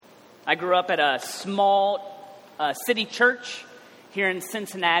I grew up at a small city church here in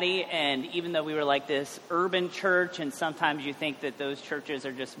Cincinnati, and even though we were like this urban church, and sometimes you think that those churches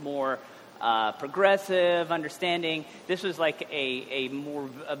are just more progressive, understanding, this was like a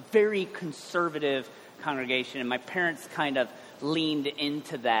very conservative congregation, and my parents kind of leaned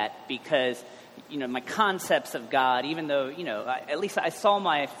into that because, you know, my concepts of God, even though, you know, at least I saw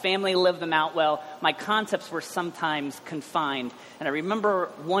my family live them out well, my concepts were sometimes confined. And I remember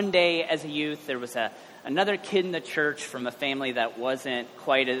one day as a youth, there was another kid in the church from a family that wasn't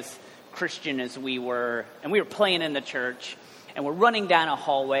quite as Christian as we were, and we were playing in the church, and we're running down a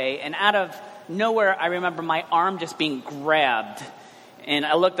hallway, and out of nowhere, I remember my arm just being grabbed, and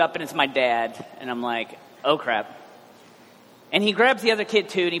I looked up, and it's my dad, and I'm like, oh, crap. And he grabs the other kid,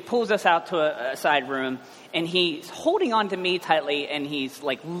 too, and he pulls us out to a side room, and he's holding on to me tightly, and he's,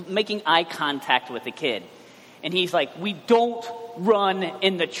 like, making eye contact with the kid. And he's like, we don't run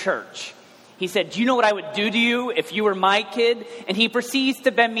in the church. He said, do you know what I would do to you if you were my kid? And he proceeds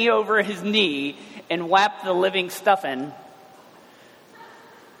to bend me over his knee and whap the living stuffing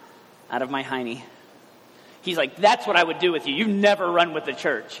out of my hiney. He's like, that's what I would do with you. You never run with the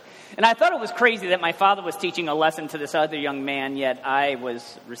church. And I thought it was crazy that my father was teaching a lesson to this other young man, yet I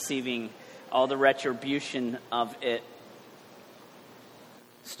was receiving all the retribution of it.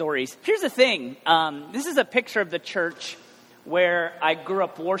 Stories. Here's the thing. This is a picture of the church where I grew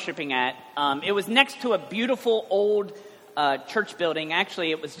up worshiping at. It was next to a beautiful old church building.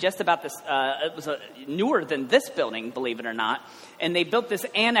 Actually, it was just about this. It was newer than this building, believe it or not. And they built this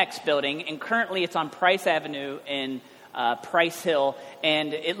annex building, and currently it's on Price Avenue in Price Hill,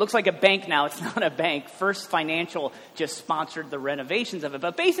 and it looks like a bank now. It's not a bank. First Financial just sponsored the renovations of it,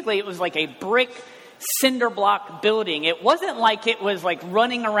 but basically it was like a brick cinder block building. It wasn't like it was like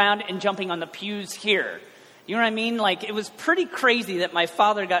running around and jumping on the pews here. You know what I mean? Like, it was pretty crazy that my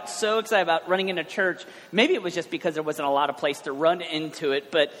father got so excited about running into church. Maybe it was just because there wasn't a lot of place to run into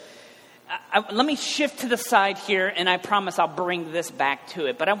it, but let me shift to the side here, and I promise I'll bring this back to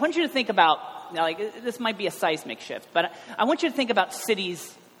it. But I want you to think about, like, this might be a seismic shift, but I want you to think about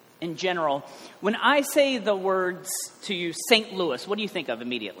cities in general. When I say the words to you, St. Louis, what do you think of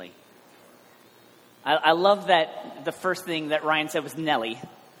immediately? I love that the first thing that Ryan said was Nelly.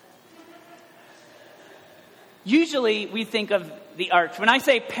 Usually we think of the arch. When I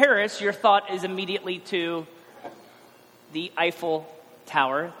say Paris, your thought is immediately to the Eiffel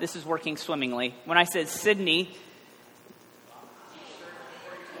Tower. This is working swimmingly. When I said Sydney,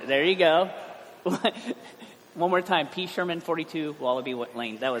 there you go. One more time. P. Sherman, 42 Wallaby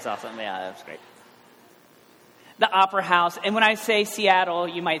Lane. That was awesome. Yeah, that was great. The Opera House. And when I say Seattle,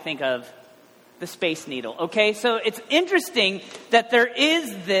 you might think of the Space Needle. Okay, so it's interesting that there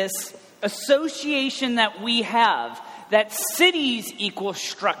is this association that we have, that cities equal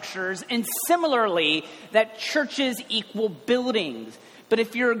structures, and similarly, that churches equal buildings. But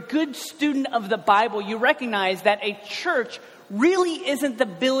if you're a good student of the Bible, you recognize that a church really isn't the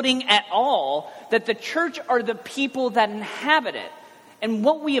building at all, that the church are the people that inhabit it. And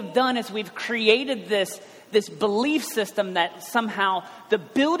what we have done is we've created this belief system that somehow the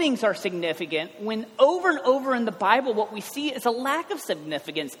buildings are significant, when over and over in the Bible, what we see is a lack of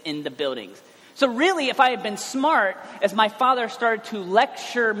significance in the buildings. So really, if I had been smart, as my father started to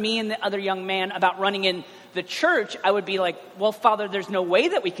lecture me and the other young man about running in the church, I would be like, well, Father, there's no way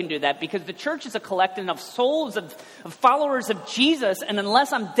that we can do that, because the church is a collection of souls, of followers of Jesus, and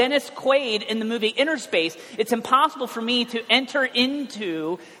unless I'm Dennis Quaid in the movie Inner Space, it's impossible for me to enter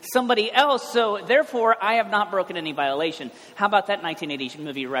into somebody else, so therefore I have not broken any violation. How about that 1980s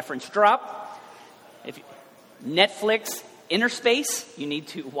movie reference drop? Netflix, Inner Space, you need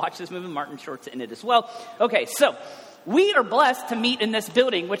to watch this movie. Martin Short's in it as well. Okay, so we are blessed to meet in this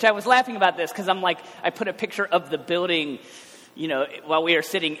building, which I was laughing about this because I'm like, I put a picture of the building, you know, while we are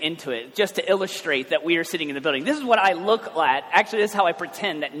sitting into it, just to illustrate that we are sitting in the building. This is what I look at. Actually, this is how I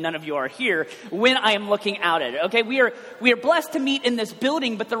pretend that none of you are here when I am looking out at it. Okay, we are blessed to meet in this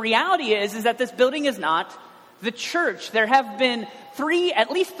building, but the reality is that this building is not the church. There have been at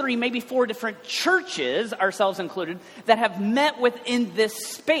least three, maybe four different churches, ourselves included, that have met within this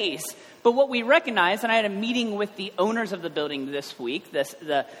space. But what we recognize, and I had a meeting with the owners of the building this week,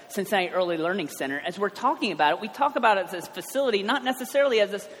 the Cincinnati Early Learning Center, as we're talking about it, we talk about it as this facility, not necessarily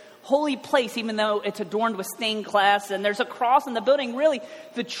as this holy place, even though it's adorned with stained glass and there's a cross in the building. Really,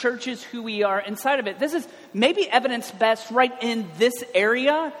 the church is who we are inside of it. This is maybe evidenced best right in this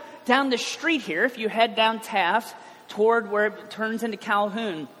area, down the street here. If you head down Taft toward where it turns into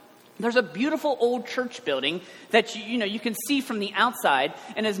Calhoun, there's a beautiful old church building that you can see from the outside.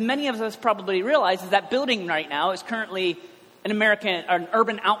 And as many of us probably realize, is that building right now is currently an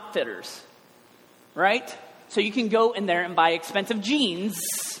Urban Outfitters, right? So you can go in there and buy expensive jeans,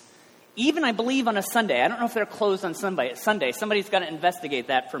 even I believe on a Sunday. I don't know if they're closed on Sunday. Somebody's got to investigate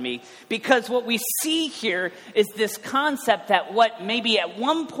that for me. Because what we see here is this concept that what maybe at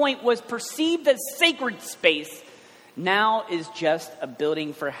one point was perceived as sacred space now is just a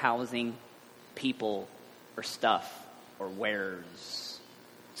building for housing people or stuff or wares.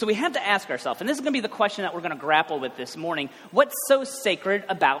 So we have to ask ourselves, and this is going to be the question that we're going to grapple with this morning, what's so sacred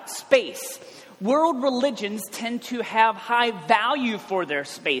about space? World religions tend to have high value for their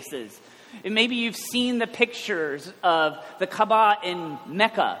spaces. And maybe you've seen the pictures of the Kaaba in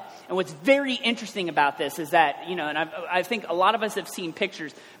Mecca. And what's very interesting about this is that, and I think a lot of us have seen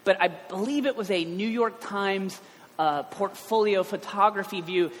pictures, but I believe it was a New York Times portfolio photography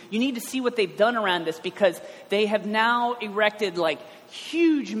view. You need to see what they've done around this, because they have now erected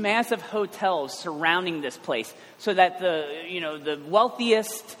huge, massive hotels surrounding this place so that the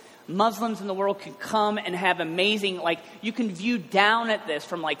wealthiest Muslims in the world can come and have amazing, you can view down at this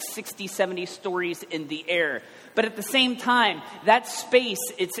from 60, 70 stories in the air. But at the same time, that space,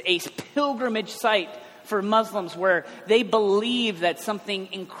 it's a pilgrimage site for Muslims where they believe that something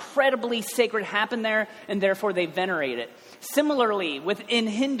incredibly sacred happened there, and therefore they venerate it. Similarly, within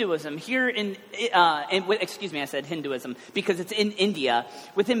Hinduism, I said Hinduism because it's in India.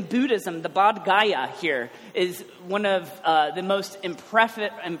 Within Buddhism, the Bodh Gaya here is one of the most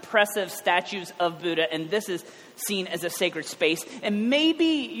impressive statues of Buddha, and this is seen as a sacred space. And maybe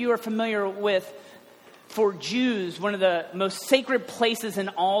you are familiar with, for Jews, one of the most sacred places in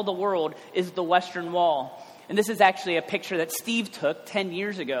all the world is the Western Wall. And this is actually a picture that Steve took 10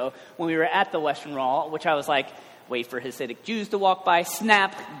 years ago when we were at the Western Wall, which I was like, wait for Hasidic Jews to walk by.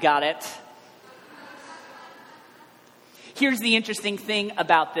 Snap, got it. Here's the interesting thing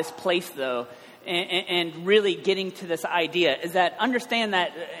about this place, though, and really getting to this idea, is that understand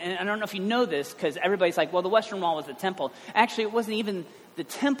that, and I don't know if you know this, because everybody's like, well, the Western Wall was the temple. Actually, it wasn't even the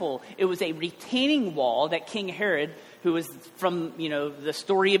temple. It was a retaining wall that King Herod, who was from, the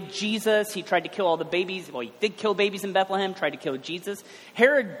story of Jesus, he tried to kill all the babies. Well, he did kill babies in Bethlehem, tried to kill Jesus.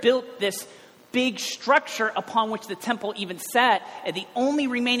 Herod built this big structure upon which the temple even sat, and the only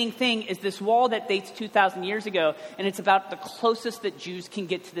remaining thing is this wall that dates 2,000 years ago, and it's about the closest that Jews can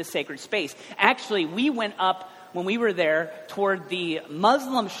get to this sacred space. Actually, we went up, when we were there, toward the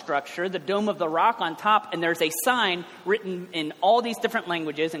Muslim structure, the Dome of the Rock on top, and there's a sign written in all these different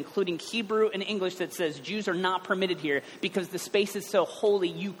languages, including Hebrew and English, that says Jews are not permitted here because the space is so holy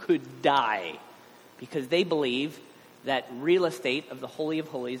you could die, because they believe that real estate of the Holy of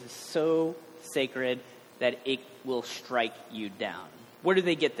Holies is so sacred that it will strike you down. Where do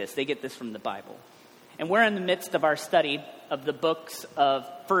they get this? They get this from the Bible. And we're in the midst of our study of the books of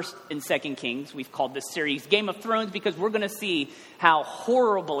 1st and 2nd Kings. We've called this series Game of Thrones because we're going to see how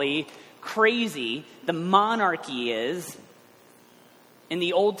horribly crazy the monarchy is in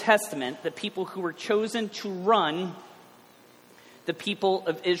the Old Testament, the people who were chosen to run the people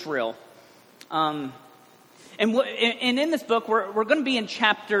of Israel. And in this book, we're going to be in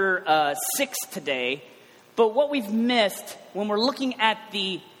chapter 6 today. But what we've missed when we're looking at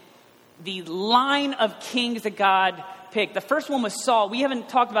the line of kings that God picked. The first one was Saul. We haven't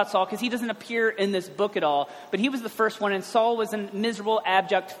talked about Saul because he doesn't appear in this book at all. But he was the first one, and Saul was a miserable,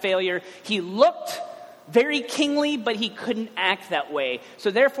 abject failure. He looked very kingly, but he couldn't act that way.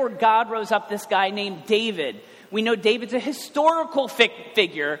 So therefore, God rose up this guy named David. We know David's a historical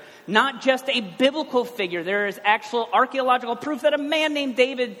figure, not just a biblical figure. There is actual archaeological proof that a man named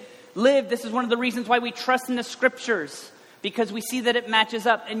David lived. This is one of the reasons why we trust in the scriptures, because we see that it matches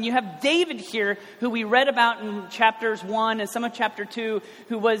up. And you have David here, who we read about in chapters 1 and some of chapter 2,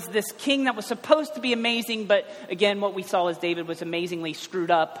 who was this king that was supposed to be amazing. But again, what we saw is David was amazingly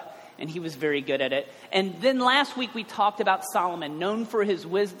screwed up, and he was very good at it. And then last week we talked about Solomon, known for his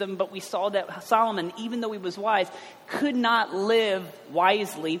wisdom, but we saw that Solomon, even though he was wise, could not live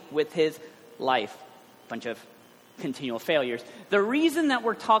wisely with his life. Bunch of continual failures. The reason that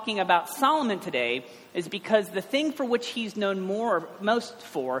we're talking about Solomon today is because the thing for which he's known most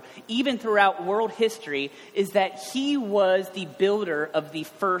for, even throughout world history, is that he was the builder of the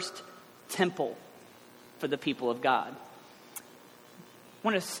first temple for the people of God. I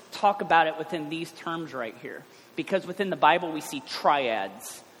want to talk about it within these terms right here, because within the Bible we see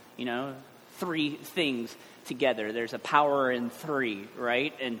triads, three things together. There's a power in three,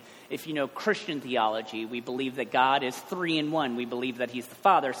 right? And if you know Christian theology, we believe that God is 3 in 1. We believe that he's the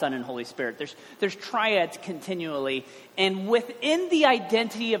Father, Son, and Holy Spirit. There's triads continually. And within the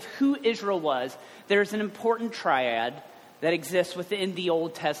identity of who Israel was, there's an important triad that exists within the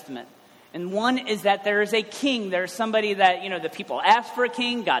Old Testament. And one is that there is a king. There's somebody that, the people asked for a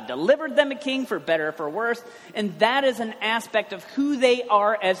king. God delivered them a king, for better or for worse. And that is an aspect of who they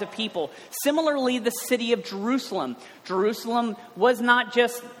are as a people. Similarly, the city of Jerusalem. Jerusalem was not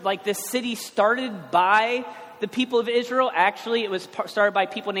just like this city started by the people of Israel. Actually, it was started by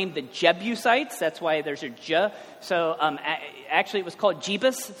people named the Jebusites. That's why there's a J. So actually, it was called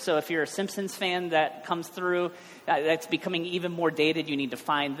Jebus. So if you're a Simpsons fan that comes through, that's becoming even more dated. You need to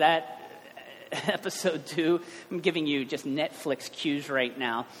find that episode 2. I'm giving you just Netflix cues right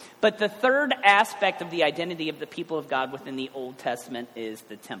now. But the third aspect of the identity of the people of God within the Old Testament is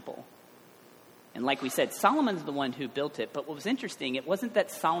the temple. And like we said, Solomon's the one who built it. But what was interesting, it wasn't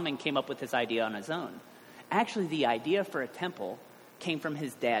that Solomon came up with this idea on his own. Actually, the idea for a temple came from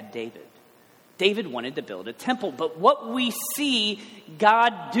his dad, David. David wanted to build a temple. But what we see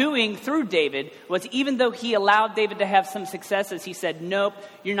God doing through David was, even though he allowed David to have some successes, he said, nope,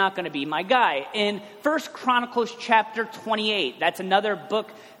 you're not going to be my guy. In 1 Chronicles chapter 28, that's another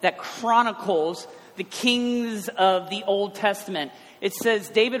book that chronicles the kings of the Old Testament. It says,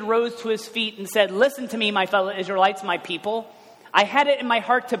 David rose to his feet and said, listen to me, my fellow Israelites, my people. I had it in my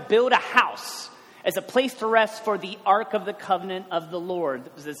heart to build a house as a place to rest for the Ark of the Covenant of the Lord.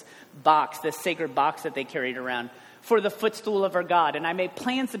 It was this box, this sacred box that they carried around, for the footstool of our God. And I made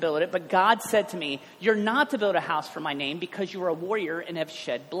plans to build it, but God said to me, you're not to build a house for my name because you are a warrior and have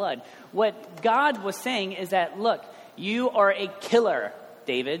shed blood. What God was saying is that, look, you are a killer,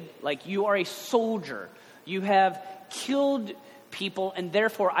 David. Like, you are a soldier. You have killed people, and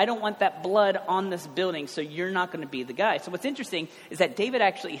therefore I don't want that blood on this building, so you're not going to be the guy. So what's interesting is that David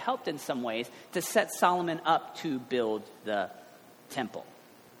actually helped in some ways to set Solomon up to build the temple.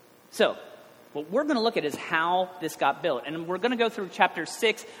 So what we're going to look at is how this got built. And we're going to go through chapter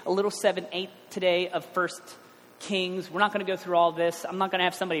 6, a little 7, 8 today of 1 Kings. We're not going to go through all this. I'm not going to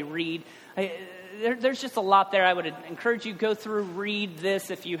have somebody read. There's just a lot there. I would encourage you, go through, read this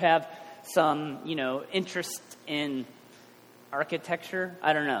if you have some, interest in architecture.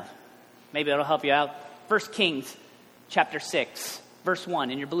 I don't know. Maybe it'll help you out. 1 Kings chapter 6, verse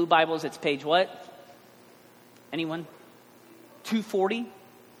 1. In your blue Bibles, it's page what? Anyone? 240?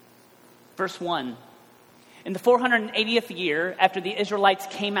 Verse 1. In the 480th year, after the Israelites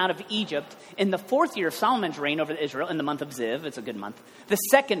came out of Egypt, in the 4th year of Solomon's reign over Israel, in the month of Ziv, it's a good month, the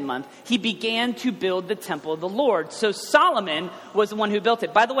 2nd month, he began to build the temple of the Lord. So Solomon was the one who built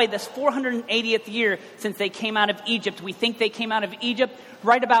it. By the way, this 480th year since they came out of Egypt, we think they came out of Egypt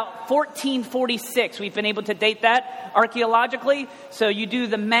right about 1446. We've been able to date that archaeologically. So you do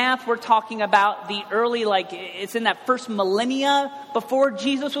the math, we're talking about the early, it's in that first millennia before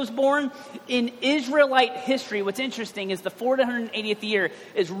Jesus was born. In Israelite history, what's interesting is the 480th year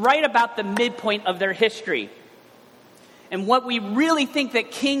is right about the midpoint of their history. And what we really think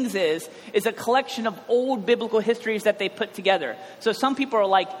that Kings is a collection of old biblical histories that they put together. So some people are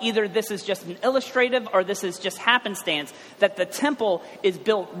like, either this is just an illustrative or this is just happenstance, that the temple is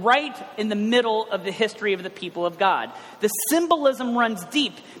built right in the middle of the history of the people of God. The symbolism runs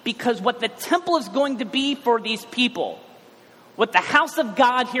deep because what the temple is going to be for these people, what the house of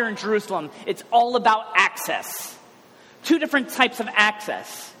God here in Jerusalem, it's all about access. 2 different types of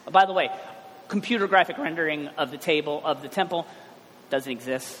access. By the way, computer graphic rendering of the temple doesn't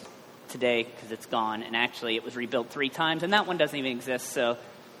exist today because it's gone. And actually, it was rebuilt 3 times, and that one doesn't even exist. So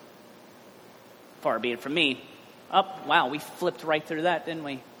far be it from me. Oh, wow, we flipped right through that, didn't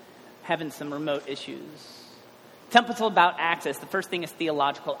we? Having some remote issues. Temple's all about access. The first thing is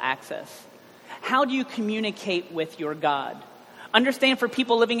theological access. How do you communicate with your God? Understand, for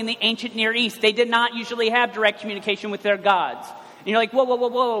people living in the ancient Near East, they did not usually have direct communication with their gods. And you're like,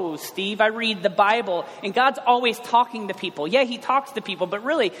 whoa, Steve, I read the Bible, and God's always talking to people. Yeah, he talks to people, but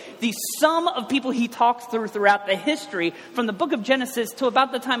really, the sum of people he talks throughout the history, from the book of Genesis to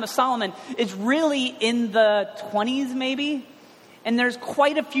about the time of Solomon, is really in the 20s, maybe? And there's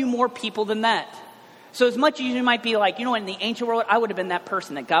quite a few more people than that. So as much as you might be like, in the ancient world, I would have been that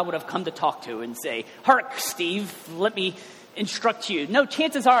person that God would have come to talk to and say, "Hark, Steve, let me instruct you." No,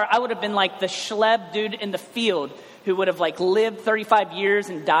 chances are I would have been like the schleb dude in the field who would have lived 35 years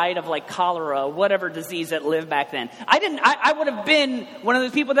and died of cholera, whatever disease that lived back then. I would have been one of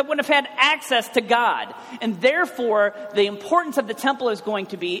those people that wouldn't have had access to God. And therefore, the importance of the temple is going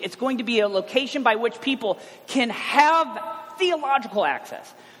to be, it's going to be a location by which people can have theological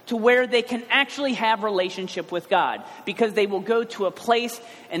access to where they can actually have relationship with God, because they will go to a place.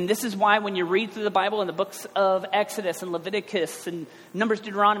 And this is why when you read through the Bible in the books of Exodus and Leviticus and Numbers,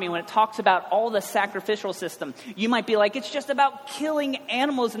 Deuteronomy, when it talks about all the sacrificial system, you might be like, it's just about killing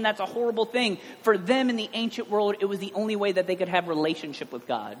animals and that's a horrible thing. For them in the ancient world, it was the only way that they could have relationship with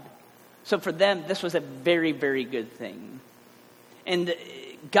God. So for them, this was a very, very good thing. And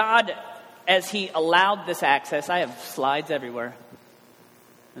God, as he allowed this access, I have slides everywhere.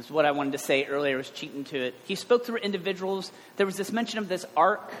 This is what I wanted to say earlier, I was cheating to it. He spoke through individuals. There was this mention of this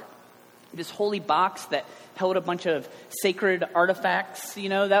ark, this holy box that held a bunch of sacred artifacts. You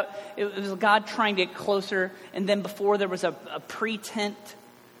know, that it was God trying to get closer. And then before there was a pre-tent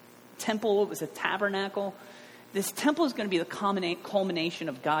temple, it was a tabernacle. This temple is going to be the culmination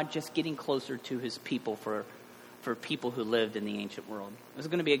of God just getting closer to his people for people who lived in the ancient world. It was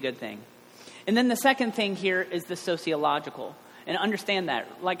going to be a good thing. And then the second thing here is the sociological. And understand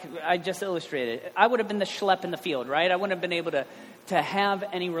that, like I just illustrated, I would have been the schlep in the field, right? I wouldn't have been able to have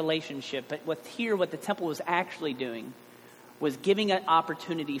any relationship. But what the temple was actually doing was giving an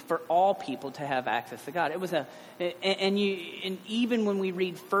opportunity for all people to have access to God. It was and even when we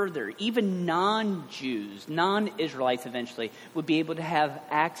read further, even non-Jews, non-Israelites eventually would be able to have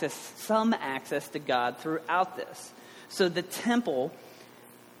some access to God throughout this. So the temple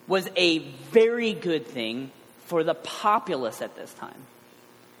was a very good thing for the populace at this time.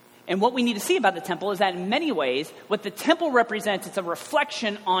 And what we need to see about the temple is that in many ways, what the temple represents, it's a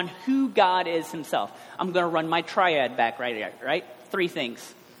reflection on who God is himself. I'm going to run my triad back right here, right? 3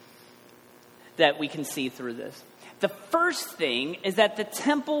 things that we can see through this. The first thing is that the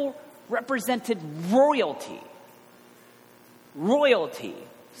temple represented royalty. Royalty.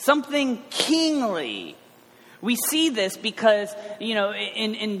 Something kingly. We see this because, you know,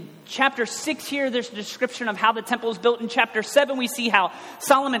 in chapter 6 here, there's a description of how the temple was built. In chapter 7, we see how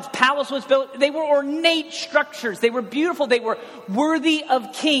Solomon's palace was built. They were ornate structures. They were beautiful. They were worthy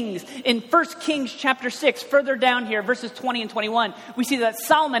of kings. In 1 Kings chapter 6, further down here, verses 20 and 21, we see that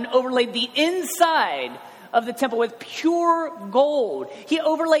Solomon overlaid the inside of the temple with pure gold. He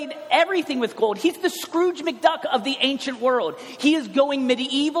overlaid everything with gold. He's the Scrooge McDuck of the ancient world. He is going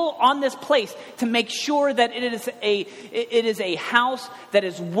medieval on this place to make sure that it is a house that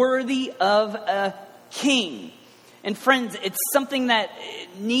is worthy of a king. And friends, it's something that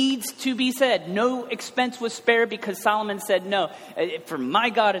needs to be said. No expense was spared because Solomon said, no, for my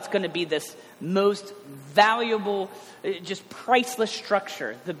God, it's going to be this most valuable, just priceless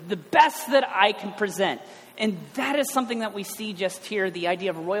structure. The best that I can present. And that is something that we see just here, the idea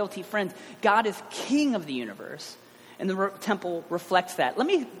of royalty. Friends, God is king of the universe. And the temple reflects that. Let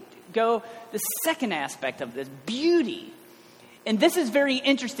me go the second aspect of this, beauty. And this is very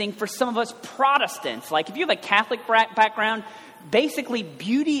interesting for some of us Protestants. Like if you have a Catholic background, basically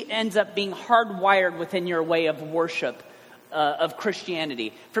beauty ends up being hardwired within your way of worship of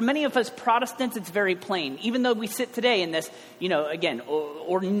Christianity. For many of us Protestants, it's very plain. Even though we sit today in this, you know, again,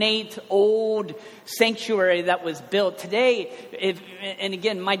 ornate old sanctuary that was built today. And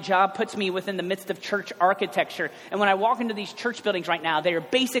again, my job puts me within the midst of church architecture. And when I walk into these church buildings right now, they are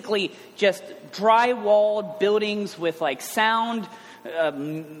basically just drywalled buildings with like sound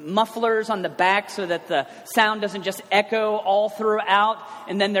mufflers on the back so that the sound doesn't just echo all throughout.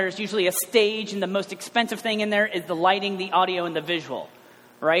 And then there's usually a stage, and the most expensive thing in there is the lighting, the audio, and the visual,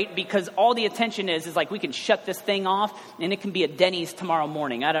 right? Because all the attention is like we can shut this thing off and it can be a Denny's tomorrow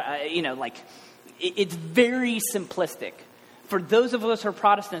morning. It's very simplistic. For those of us who are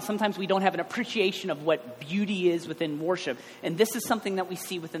Protestants, sometimes we don't have an appreciation of what beauty is within worship. And this is something that we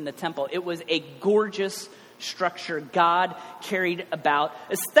see within the temple. It was a gorgeous structure God carried about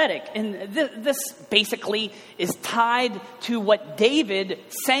aesthetic. And this basically is tied to what David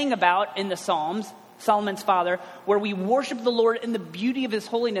sang about in the Psalms, Solomon's father, where we worship the Lord in the beauty of his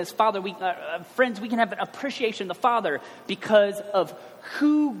holiness. Father, friends, we can have an appreciation of the Father because of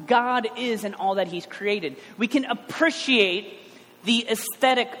who God is and all that he's created. We can appreciate the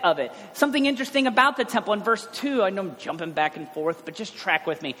aesthetic of it. Something interesting about the temple in verse 2, I know I'm jumping back and forth, but just track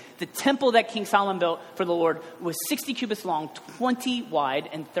with me. The temple that King Solomon built for the Lord was 60 cubits long, 20 wide,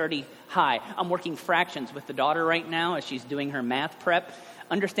 and 30 high. I'm working fractions with the daughter right now as she's doing her math prep.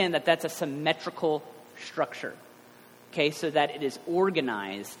 Understand that that's a symmetrical structure, okay, so that it is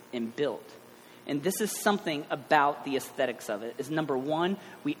organized and built. And this is something about the aesthetics of it. Is number one,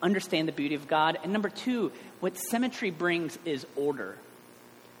 we understand the beauty of God. And number two, what symmetry brings is order.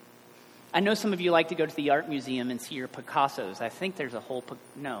 I know some of you like to go to the art museum and see your Picassos. I think there's a whole...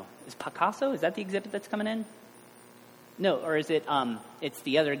 No. Is Picasso? Is that the exhibit that's coming in? No. Or is it... it's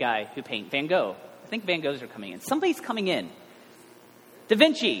the other guy who painted. Van Gogh. I think Van Goghs are coming in. Somebody's coming in. Da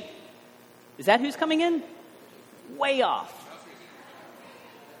Vinci. Is that who's coming in? Way off.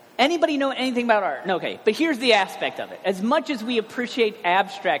 Anybody know anything about art? No, okay. But here's the aspect of it. As much as we appreciate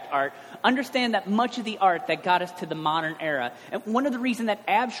abstract art, understand that much of the art that got us to the modern era, and one of the reasons that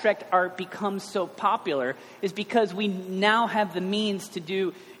abstract art becomes so popular is because we now have the means to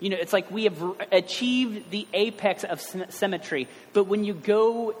do, it's like we have achieved the apex of symmetry. But when you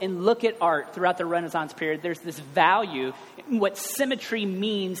go and look at art throughout the Renaissance period, there's this value in what symmetry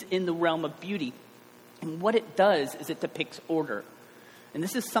means in the realm of beauty. And what it does is it depicts order. And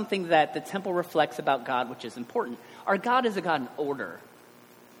this is something that the temple reflects about God, which is important. Our God is a God in order.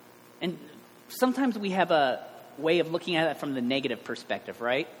 And sometimes we have a way of looking at it from the negative perspective,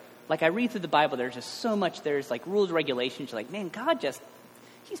 right? Like I read through the Bible, there's just so much, there's like rules, regulations. You're like, man, God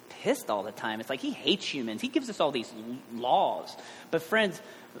he's pissed all the time. It's like he hates humans. He gives us all these laws. But friends,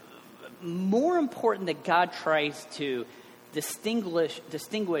 more important that God tries to distinguish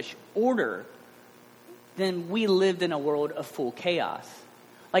order than we lived in a world of full chaos.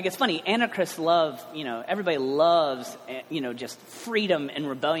 Like, it's funny, anarchists love, everybody loves, just freedom and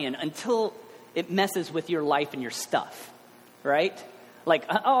rebellion until it messes with your life and your stuff, right? Like,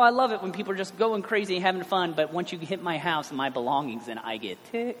 I love it when people are just going crazy and having fun, but once you hit my house and my belongings, then I get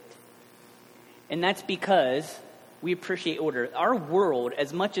ticked. And that's because we appreciate order. Our world,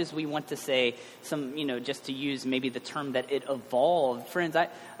 as much as we want to say some, just to use maybe the term that it evolved, friends, I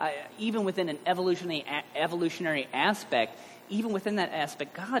even within an evolutionary aspect, even within that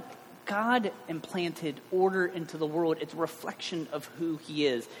aspect, God implanted order into the world. It's a reflection of who he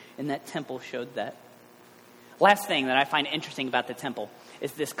is, and that temple showed that. Last thing that I find interesting about the temple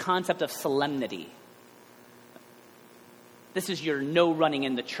is this concept of solemnity. This is your no running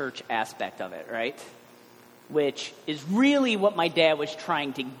in the church aspect of it, right? Which is really what my dad was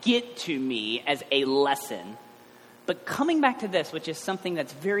trying to get to me as a lesson. But coming back to this, which is something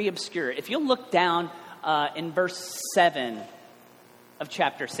that's very obscure. If you'll look down in verse 7 of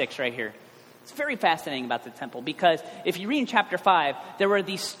chapter 6 right here, it's very fascinating about the temple, because if you read in chapter 5, there were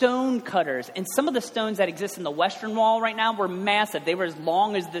these stone cutters, and some of the stones that exist in the western wall right now were massive. They were as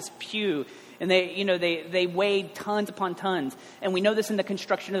long as this pew. And they weighed tons upon tons. And we know this in the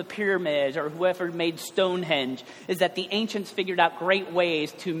construction of the pyramids, or whoever made Stonehenge, is that the ancients figured out great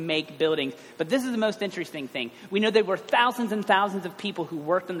ways to make buildings. But this is the most interesting thing. We know there were thousands and thousands of people who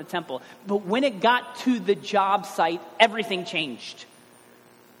worked in the temple. But when it got to the job site, everything changed.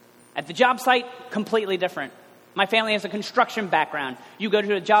 At the job site, completely different. My family has a construction background. You go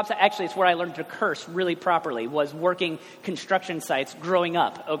to a job site, actually it's where I learned to curse really properly, was working construction sites growing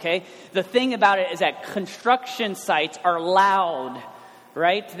up, okay? The thing about it is that construction sites are loud,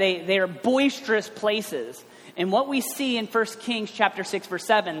 right? They are boisterous places. And what we see in 1 Kings chapter 6, verse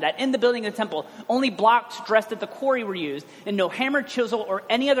 7, that in the building of the temple, only blocks dressed at the quarry were used, and no hammer, chisel, or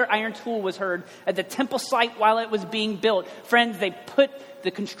any other iron tool was heard at the temple site while it was being built. Friends, they put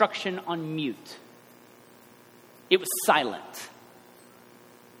the construction on mute. It was silent.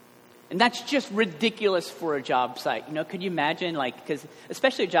 And that's just ridiculous for a job site. Could you imagine, because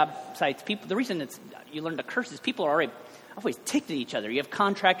especially at job sites, the reason you learn to curse is people are always ticked at each other. You have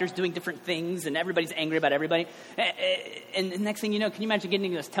contractors doing different things, and everybody's angry about everybody. And the next thing you know, can you imagine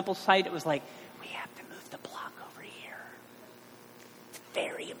getting to this temple site? It was like, we have to move the block over here. It's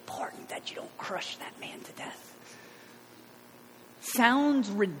very important that you don't crush that man to death. Sounds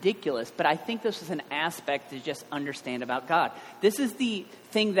ridiculous, but I think this is an aspect to just understand about God. This is the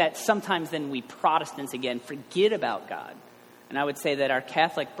thing that sometimes then we Protestants, again, forget about God. And I would say that our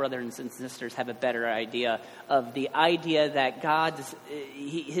Catholic brothers and sisters have a better idea of the idea that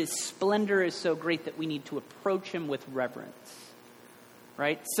his splendor is so great that we need to approach him with reverence.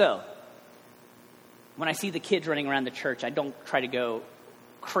 Right? So, when I see the kids running around the church, I don't try to go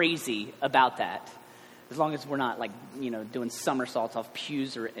crazy about that. As long as we're not doing somersaults off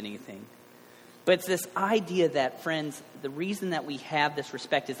pews or anything. But it's this idea that, friends, the reason that we have this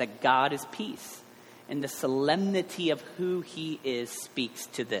respect is that God is peace. And the solemnity of who he is speaks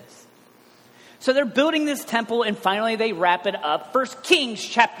to this. So they're building this temple, and finally they wrap it up. 1 Kings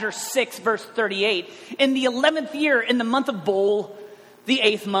chapter 6, verse 38. In the 11th year, in the month of Bul, the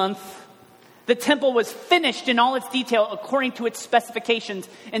 8th month, the temple was finished in all its detail according to its specifications,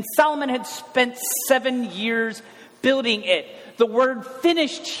 and Solomon had spent 7 years building it. The word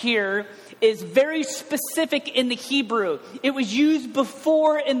finished here is very specific in the Hebrew. It was used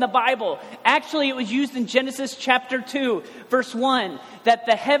before in the Bible. Actually, it was used in Genesis chapter 2, verse 1, that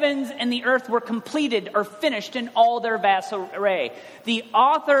the heavens and the earth were completed or finished in all their vast array. The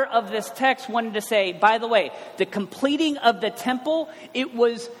author of this text wanted to say, by the way, the completing of the temple, it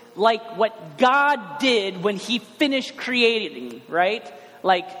was like what God did when he finished creating, right?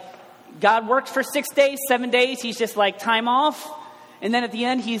 Like, God works for 6 days, 7 days, he's just like, time off. And then at the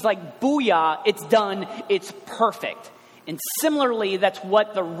end, he's like, booyah, it's done, it's perfect. And similarly, that's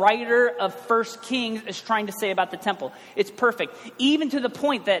what the writer of 1 Kings is trying to say about the temple. It's perfect. Even to the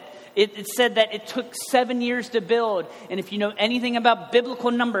point that it said that it took 7 years to build. And if you know anything about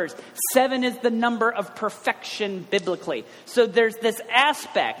biblical numbers, 7 is the number of perfection biblically. So there's this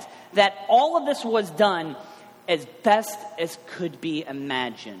aspect that all of this was done as best as could be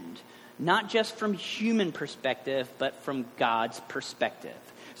imagined. Not just from human perspective, but from God's perspective.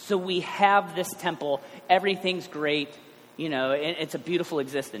 So we have this temple. Everything's great. You know, it's a beautiful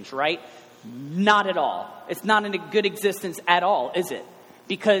existence, right? Not at all. It's not in a good existence at all, is it?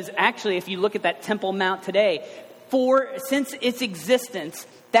 Because actually, if you look at that Temple Mount today, since its existence,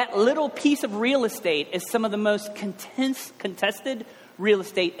 that little piece of real estate is some of the most contested real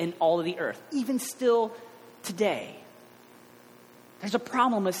estate in all of the earth, even still today. There's a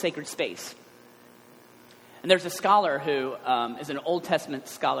problem with sacred space. And there's a scholar who is an Old Testament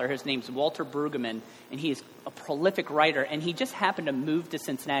scholar. His name's Walter Brueggemann, and he is a prolific writer. And he just happened to move to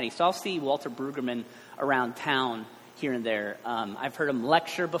Cincinnati. So I'll see Walter Brueggemann around town here and there. I've heard him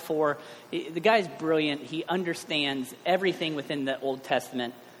lecture before. The guy's brilliant. He understands everything within the Old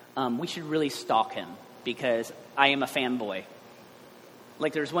Testament. We should really stalk him because I am a fanboy.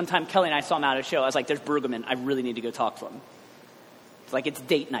 Like there's one time Kelly and I saw him out at a show. I was like, there's Brueggemann. I really need to go talk to him. It's like it's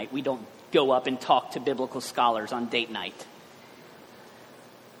date night. We don't go up and talk to biblical scholars on date night.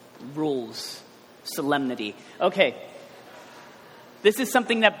 Rules, solemnity. Okay. This is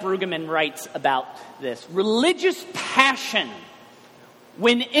something that Brueggemann writes about this. Religious passion,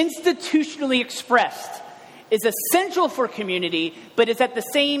 when institutionally expressed, is essential for community, but is at the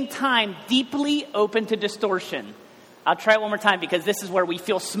same time deeply open to distortion. I'll try it one more time because this is where we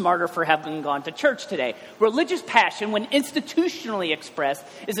feel smarter for having gone to church today. Religious passion, when institutionally expressed,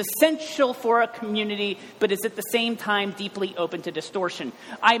 is essential for a community, but is at the same time deeply open to distortion.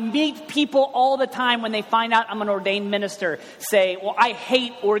 I meet people all the time when they find out I'm an ordained minister say, well, I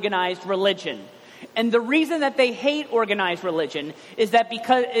hate organized religion. And the reason that they hate organized religion is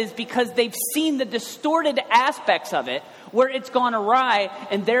because they've seen the distorted aspects of it where it's gone awry,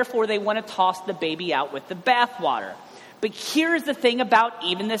 and therefore they want to toss the baby out with the bathwater. But here's the thing about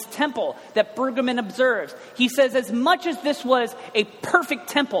even this temple that Brueggemann observes. He says as much as this was a perfect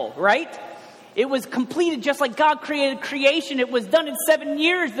temple, right? It was completed just like God created creation. It was done in 7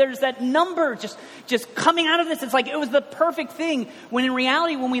 years. There's that number just coming out of this. It's like it was the perfect thing. When in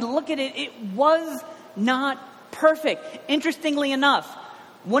reality, when we look at it, it was not perfect. Interestingly enough,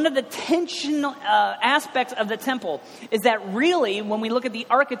 one of the tension aspects of the temple is that really, when we look at the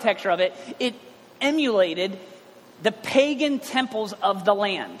architecture of it, it emulated the pagan temples of the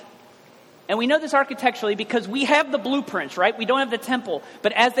land. And we know this architecturally because we have the blueprints, right? We don't have the temple.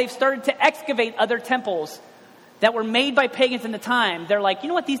 But as they've started to excavate other temples that were made by pagans in the time, they're like, you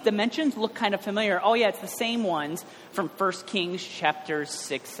know what? These dimensions look kind of familiar. Oh, yeah, it's the same ones from 1 Kings chapters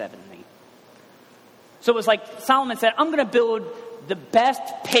 6, 7, and 8. So it was like Solomon said, I'm going to build the best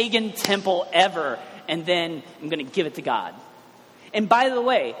pagan temple ever, and then I'm going to give it to God. And by the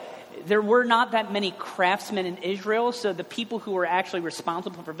way, there were not that many craftsmen in Israel, so the people who were actually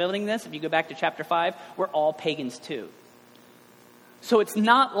responsible for building this, if you go back to chapter 5, were all pagans too. So it's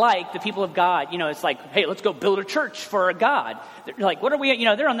not like the people of God, it's like, hey, let's go build a church for a God. They're like, what are we,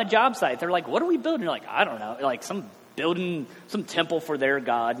 they're on the job site. They're like, what are we building? You're like, I don't know, like building some temple for their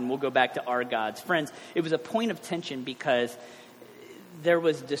God, and we'll go back to our gods. Friends, it was a point of tension because there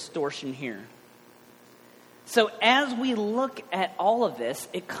was distortion here. So as we look at all of this,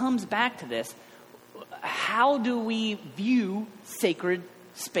 it comes back to this. How do we view sacred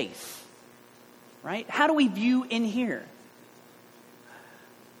space? Right? How do we view in here?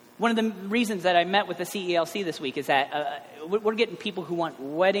 One of the reasons that I met with the CELC this week is that we're getting people who want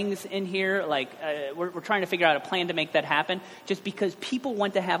weddings in here. We're trying to figure out a plan to make that happen just because people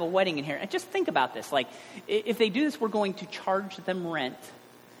want to have a wedding in here. And just think about this. Like, if they do this, we're going to charge them rent.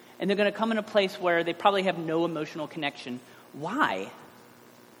 And they're going to come in a place where they probably have no emotional connection. Why?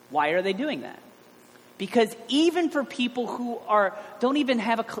 Why are they doing that? Because even for people who don't even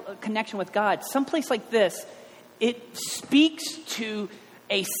have a connection with God, someplace like this, it speaks to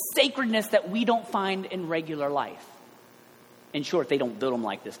a sacredness that we don't find in regular life. In short, they don't build them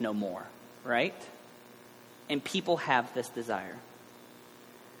like this no more, right? And people have this desire.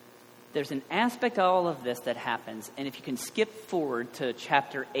 There's an aspect of all of this that happens, and if you can skip forward to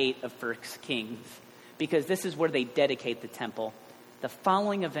chapter 8 of 1 Kings, because this is where they dedicate the temple, the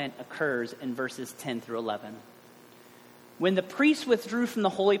following event occurs in verses 10 through 11. When the priests withdrew from the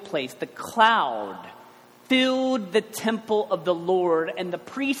holy place, the cloud filled the temple of the Lord, and the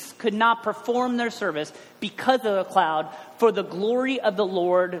priests could not perform their service because of the cloud, for the glory of the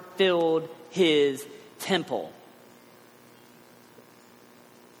Lord filled his temple.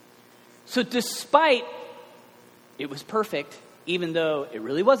 So despite it was perfect, even though it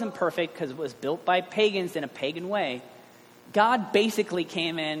really wasn't perfect because it was built by pagans in a pagan way, God basically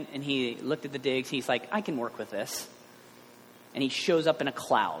came in and he looked at the digs. He's like, I can work with this. And he shows up in a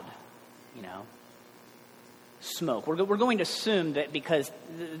cloud, smoke. We're going to assume that because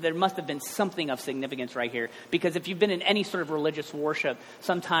there must have been something of significance right here. Because if you've been in any sort of religious worship,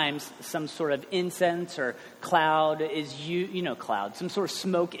 sometimes some sort of incense or cloud is cloud. Some sort of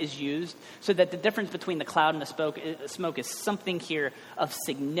smoke is used so that the difference between the cloud and the smoke is something here of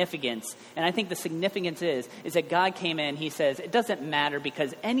significance. And I think the significance is that God came in, he says, it doesn't matter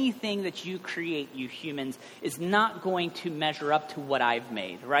because anything that you create, you humans, is not going to measure up to what I've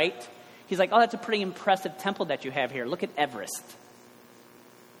made, right? He's like, oh, that's a pretty impressive temple that you have here. Look at Everest.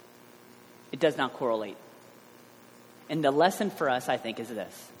 It does not correlate. And the lesson for us, I think, is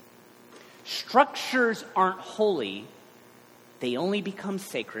this. Structures aren't holy. They only become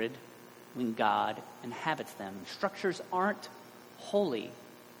sacred when God inhabits them. Structures aren't holy.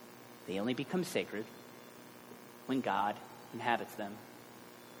 They only become sacred when God inhabits them.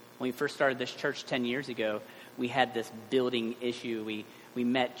 When we first started this church 10 years ago, we had this building issue. We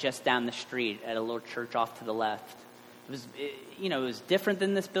met just down the street at a little church off to the left. It was different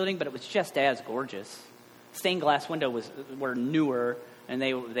than this building, but it was just as gorgeous. Stained glass windows were newer, and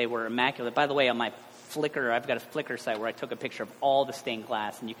they were immaculate. By the way, on my Flickr, I've got a Flickr site where I took a picture of all the stained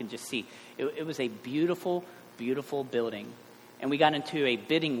glass, and you can just see. It was a beautiful, beautiful building. And we got into a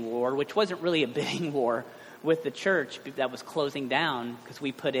bidding war, which wasn't really a bidding war, with the church that was closing down because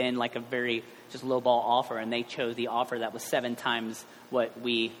we put in like a very just lowball offer, and they chose the offer that was 7 times what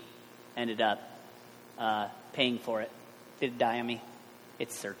we ended up paying for it. Did it die on me?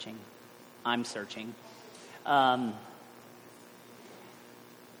 It's searching. I'm searching. And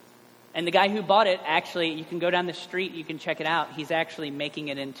the guy who bought it, actually, you can go down the street, you can check it out. He's actually making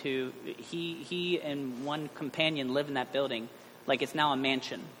it into, he and one companion live in that building. Like it's now a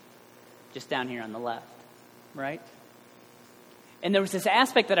mansion, just down here on the left, right? And there was this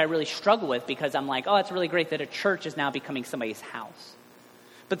aspect that I really struggle with because I'm like, oh, it's really great that a church is now becoming somebody's house.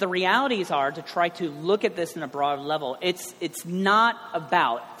 But the realities are to try to look at this in a broad level. It's not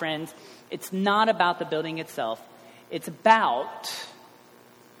about, friends, it's not about the building itself. It's about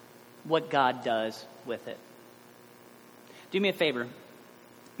what God does with it. Do me a favor.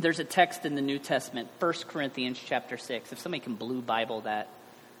 There's a text in the New Testament, 1 Corinthians chapter 6. If somebody can blue Bible that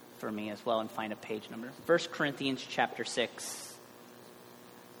for me as well and find a page number. 1 Corinthians chapter 6.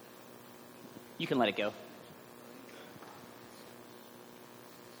 You can let it go.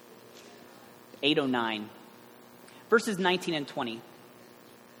 809. Verses 19 and 20.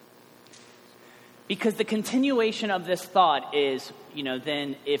 Because the continuation of this thought is,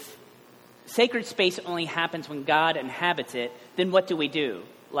 then if sacred space only happens when God inhabits it, then what do we do?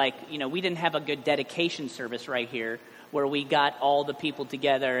 Like, we didn't have a good dedication service right here where we got all the people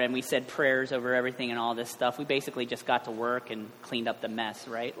together and we said prayers over everything and all this stuff. We basically just got to work and cleaned up the mess,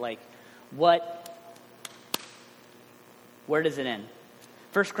 right? Like, where does it end?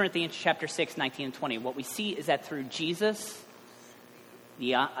 1 Corinthians chapter 6, 19 and 20. What we see is that through Jesus,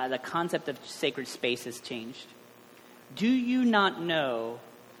 the concept of sacred space has changed. Do you not know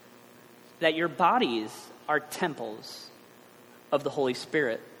that your bodies are temples of the Holy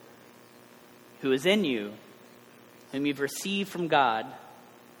Spirit, who is in you, whom you've received from God?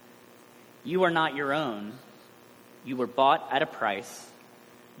 You are not your own. You were bought at a price.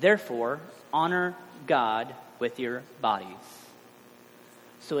 Therefore, honor God with your bodies.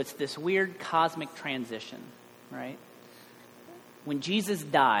 So it's this weird cosmic transition, right? When Jesus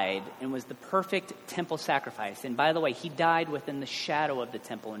died and was the perfect temple sacrifice, and by the way, he died within the shadow of the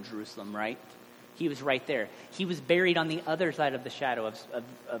temple in Jerusalem, right? He was right there. He was buried on the other side of the shadow of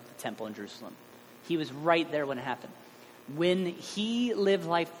the temple in Jerusalem. He was right there when it happened. When he lived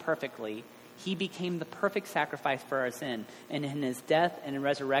life perfectly, he became the perfect sacrifice for our sin. And in his death and in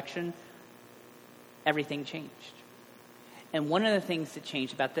resurrection, everything changed. And one of the things that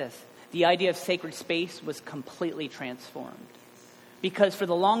changed about this, the idea of sacred space was completely transformed. Because for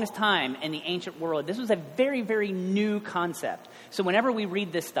the longest time in the ancient world, this was a very, very new concept. So whenever we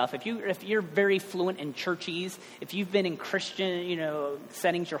read this stuff, if you're very fluent in churchese, if you've been in Christian,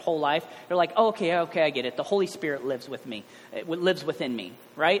 settings your whole life, you're like, oh, okay, I get it. The Holy Spirit lives with me. It lives within me,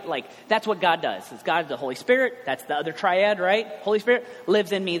 right? Like, that's what God does. It's God, the Holy Spirit. That's the other triad, right? Holy Spirit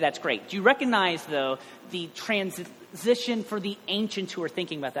lives in me. That's great. Do you recognize, though, the position for the ancients who are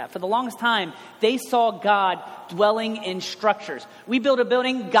thinking about that. For the longest time, they saw God dwelling in structures. We build a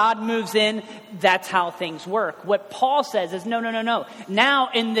building, God moves in, that's how things work. What Paul says is, no. Now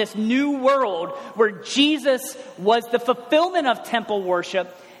in this new world where Jesus was the fulfillment of temple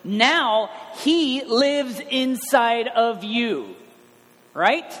worship, now he lives inside of you,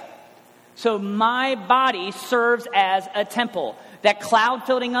 right? So my body serves as a temple. That cloud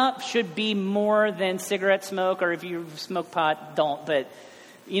filling up should be more than cigarette smoke, or if you smoke pot, don't. But,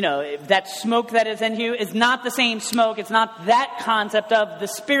 that smoke that is in you is not the same smoke. It's not that concept of the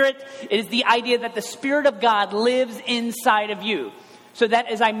Spirit. It is the idea that the Spirit of God lives inside of you. So that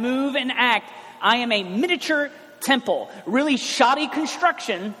as I move and act, I am a miniature temple. Really shoddy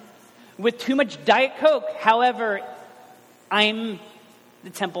construction with too much Diet Coke. However, I'm the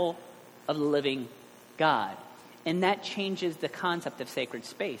temple of the living God. And that changes the concept of sacred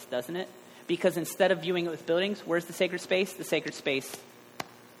space, doesn't it? Because instead of viewing it with buildings, where's the sacred space? The sacred space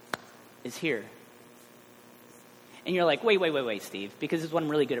is here. And you're like, wait, Steve, because this is what I'm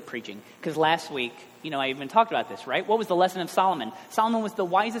really good at preaching. Because last week, I even talked about this, right? What was the lesson of Solomon? Solomon was the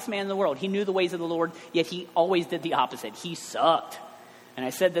wisest man in the world. He knew the ways of the Lord, yet he always did the opposite. He sucked. And I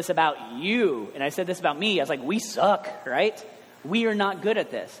said this about you, and I said this about me. I was like, we suck, right? We are not good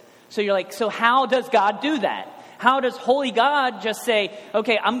at this. So you're like, so how does God do that? How does holy God just say,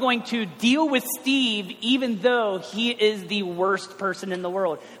 okay, I'm going to deal with Steve even though he is the worst person in the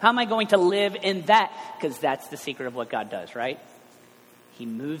world? How am I going to live in that? Because that's the secret of what God does, right? He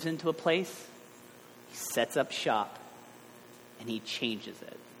moves into a place, he sets up shop, and he changes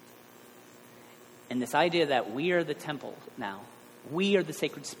it. And this idea that we are the temple now, we are the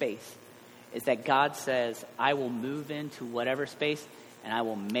sacred space, is that God says, I will move into whatever space and I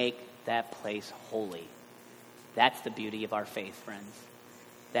will make that place holy. That's the beauty of our faith, friends.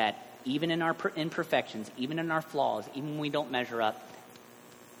 That even in our imperfections, even in our flaws, even when we don't measure up,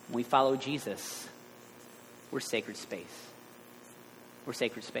 when we follow Jesus, we're sacred space. We're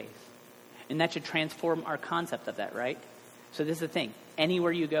sacred space. And that should transform our concept of that, right? So this is the thing.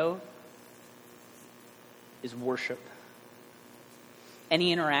 Anywhere you go is worship.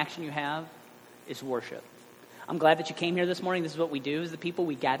 Any interaction you have is worship. I'm glad that you came here this morning. This is what we do as the people.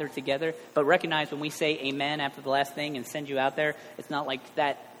 We gather together. But recognize when we say amen after the last thing and send you out there, it's not like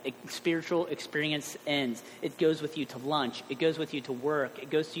that spiritual experience ends. It goes with you to lunch. It goes with you to work. It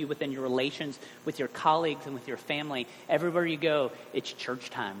goes to you within your relations with your colleagues and with your family. Everywhere you go, it's church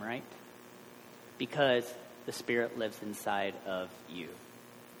time, right? Because the Spirit lives inside of you.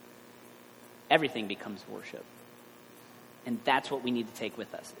 Everything becomes worship. And that's what we need to take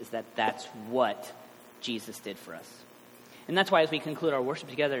with us, is that that's what Jesus did for us. And that's why as we conclude our worship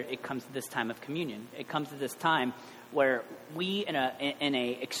together, it comes to this time of communion. It comes to this time where we, in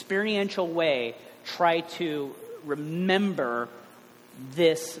a experiential way, try to remember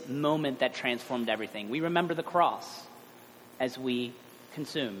this moment that transformed everything. We remember the cross as we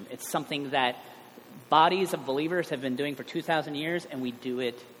consume. It's something that bodies of believers have been doing for 2,000 years, and we do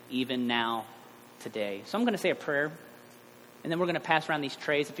it even now today. So I'm going to say a prayer. And then we're going to pass around these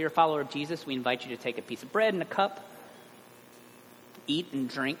trays. If you're a follower of Jesus, we invite you to take a piece of bread and a cup, eat and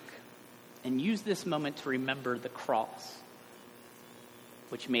drink, and use this moment to remember the cross,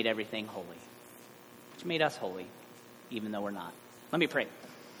 which made everything holy, which made us holy, even though we're not. Let me pray.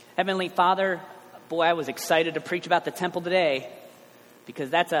 Heavenly Father, boy, I was excited to preach about the temple today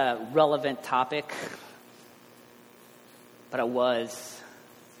because that's a relevant topic. But I was...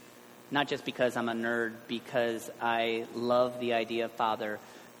 not just because I'm a nerd, because I love the idea, Father,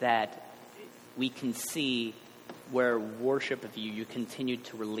 that we can see where worship of you continued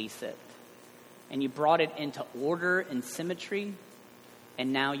to release it. And you brought it into order and symmetry,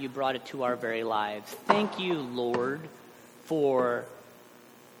 and now you brought it to our very lives. Thank you, Lord, for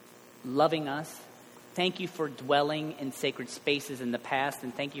loving us. Thank you for dwelling in sacred spaces in the past,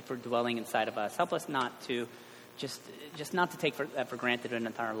 and thank you for dwelling inside of us. Help us not to just not to take that for granted in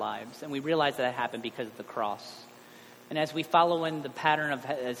our lives. And we realize that happened because of the cross. And as we follow in the pattern of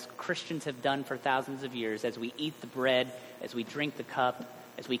as Christians have done for thousands of years, as we eat the bread, as we drink the cup,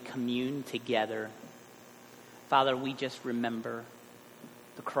 as we commune together, Father, we just remember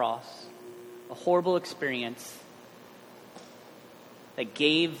the cross, a horrible experience that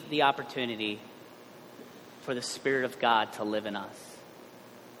gave the opportunity for the Spirit of God to live in us.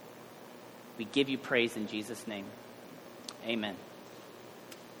 We give you praise in Jesus' name. Amen.